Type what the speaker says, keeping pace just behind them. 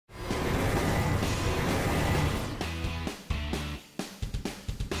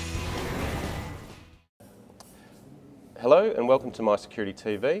Hello and welcome to My Security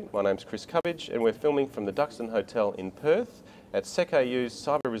TV. My name's Chris Cubbage and we're filming from the Duxton Hotel in Perth at Secau's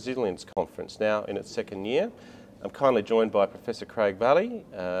Cyber Resilience Conference, now in its second year. I'm kindly joined by Professor Craig Valli,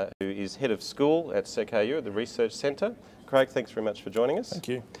 who is Head of School at Secau at the Research Centre. Craig, thanks very much for joining us. Thank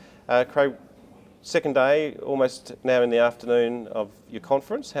you. Craig, second day, almost now in the afternoon of your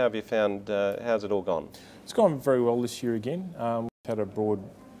conference. How have you found, how's it all gone? It's gone very well this year again. We've had a broad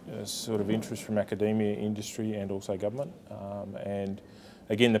sort of interest from academia, industry and also government. And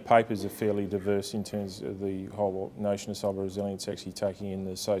again, the papers are fairly diverse in terms of the whole notion of cyber resilience, actually taking in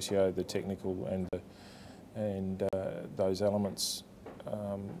the socio, the technical and those elements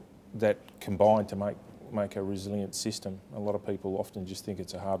that combine to make a resilient system. A lot of people often just think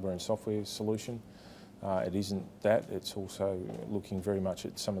it's a hardware and software solution. It isn't that, it's also looking very much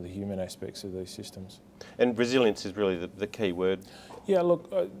at some of the human aspects of these systems. And resilience is really the key word. Yeah, look,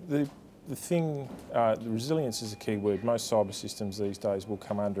 the resilience is a key word. Most cyber systems these days will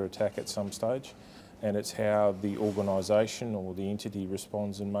come under attack at some stage, and it's how the organisation or the entity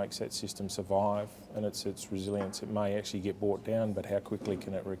responds and makes that system survive, and it's its resilience. It may actually get brought down, but how quickly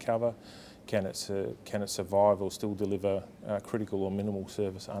can it recover? Can it survive or still deliver critical or minimal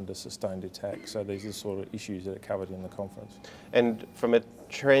service under sustained attack? So these are the sort of issues that are covered in the conference. And from a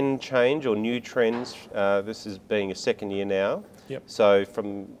trend change or new trends, this is being a second year now. Yep. So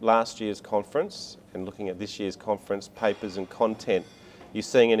from last year's conference and looking at this year's conference, papers and content, you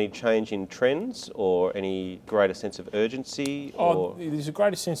seeing any change in trends or any greater sense of urgency? Or? There's a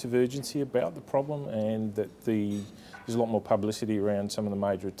greater sense of urgency about the problem, and that there's a lot more publicity around some of the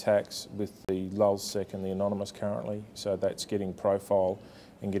major attacks with the LulzSec and the Anonymous currently, so that's getting profile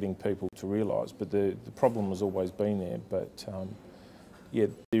and getting people to realise. But the problem has always been there, but yeah,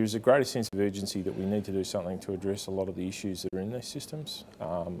 there is a greater sense of urgency that we need to do something to address a lot of the issues that are in these systems.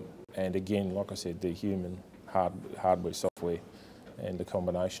 And again, like I said, the human, hardware, software, and the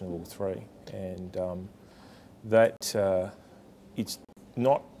combination of all three. And it's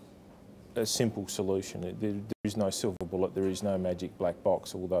not a simple solution. There is no silver bullet, there is no magic black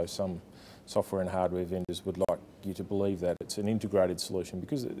box, although some software and hardware vendors would like you to believe that. It's an integrated solution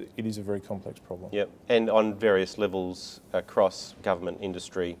because it is a very complex problem. Yep, and on various levels across government,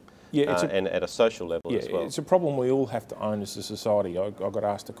 industry, and at a social level as well. It's a problem we all have to own as a society. I got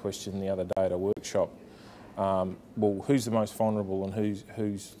asked a question the other day at a workshop. Well, who's the most vulnerable and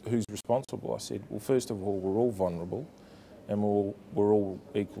who's responsible? I said, well, first of all, we're all vulnerable, and we're all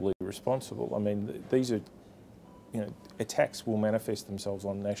equally responsible. I mean, these are, attacks will manifest themselves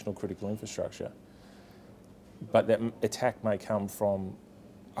on national critical infrastructure, but that attack may come from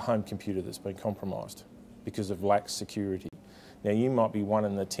a home computer that's been compromised because of lax security. Now, you might be one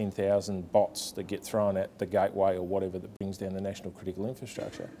in the 10,000 bots that get thrown at the gateway or whatever that brings down the national critical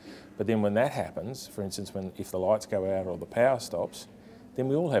infrastructure. But then when that happens, for instance, if the lights go out or the power stops, then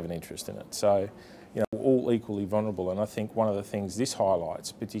we all have an interest in it. So, we're all equally vulnerable. And I think one of the things this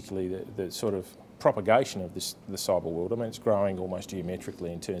highlights, particularly the sort of propagation of the cyber world, I mean, it's growing almost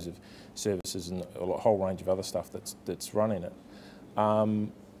geometrically in terms of services and a whole range of other stuff that's run in it.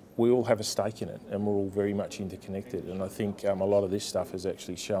 We all have a stake in it, and we're all very much interconnected. And I think a lot of this stuff has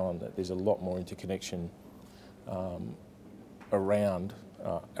actually shown that there's a lot more interconnection around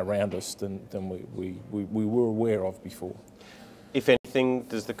us than we were aware of before. If anything,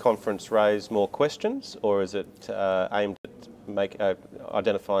 does the conference raise more questions, or is it aimed at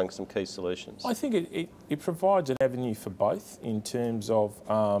identifying some key solutions? I think it provides an avenue for both in terms of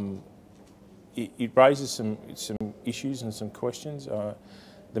it raises some issues and some questions.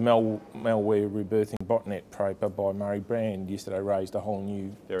 The malware rebirthing botnet paper by Murray Brand yesterday raised a whole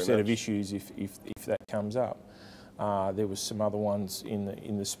new set of issues if that comes up. There was some other ones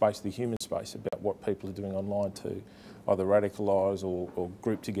in the space, the human space, about what people are doing online to either radicalise or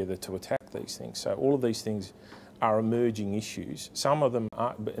group together to attack these things. So all of these things are emerging issues. Some of them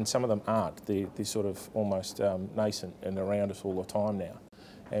are, and some of them aren't. They're sort of almost nascent and around us all the time now.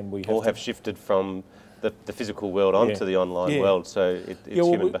 And we have shifted from the physical world onto the online world, so it's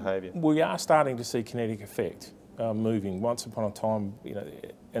human behaviour. We are starting to see kinetic effect moving. Once upon a time,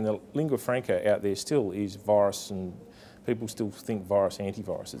 and the lingua franca out there still is virus, and people still think virus,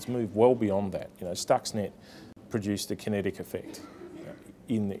 antivirus. It's moved well beyond that. Stuxnet produced a kinetic effect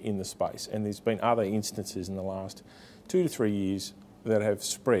in the space, and there's been other instances in the last 2 to 3 years that have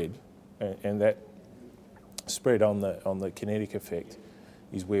spread, and that spread on the kinetic effect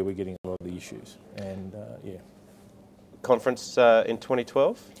is where we're getting a lot of the issues. And Conference in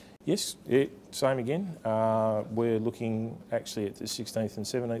 2012? Yes, same again. We're looking actually at the 16th and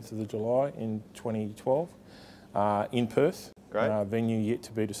 17th of July in 2012 in Perth. Great. Venue yet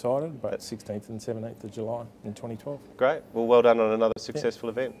to be decided, but 16th and 17th of July in 2012. Great. Well done on another successful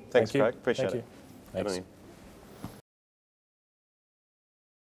event. Thanks, Thank you. Craig. Appreciate Thank it. you. Good on Thanks. you.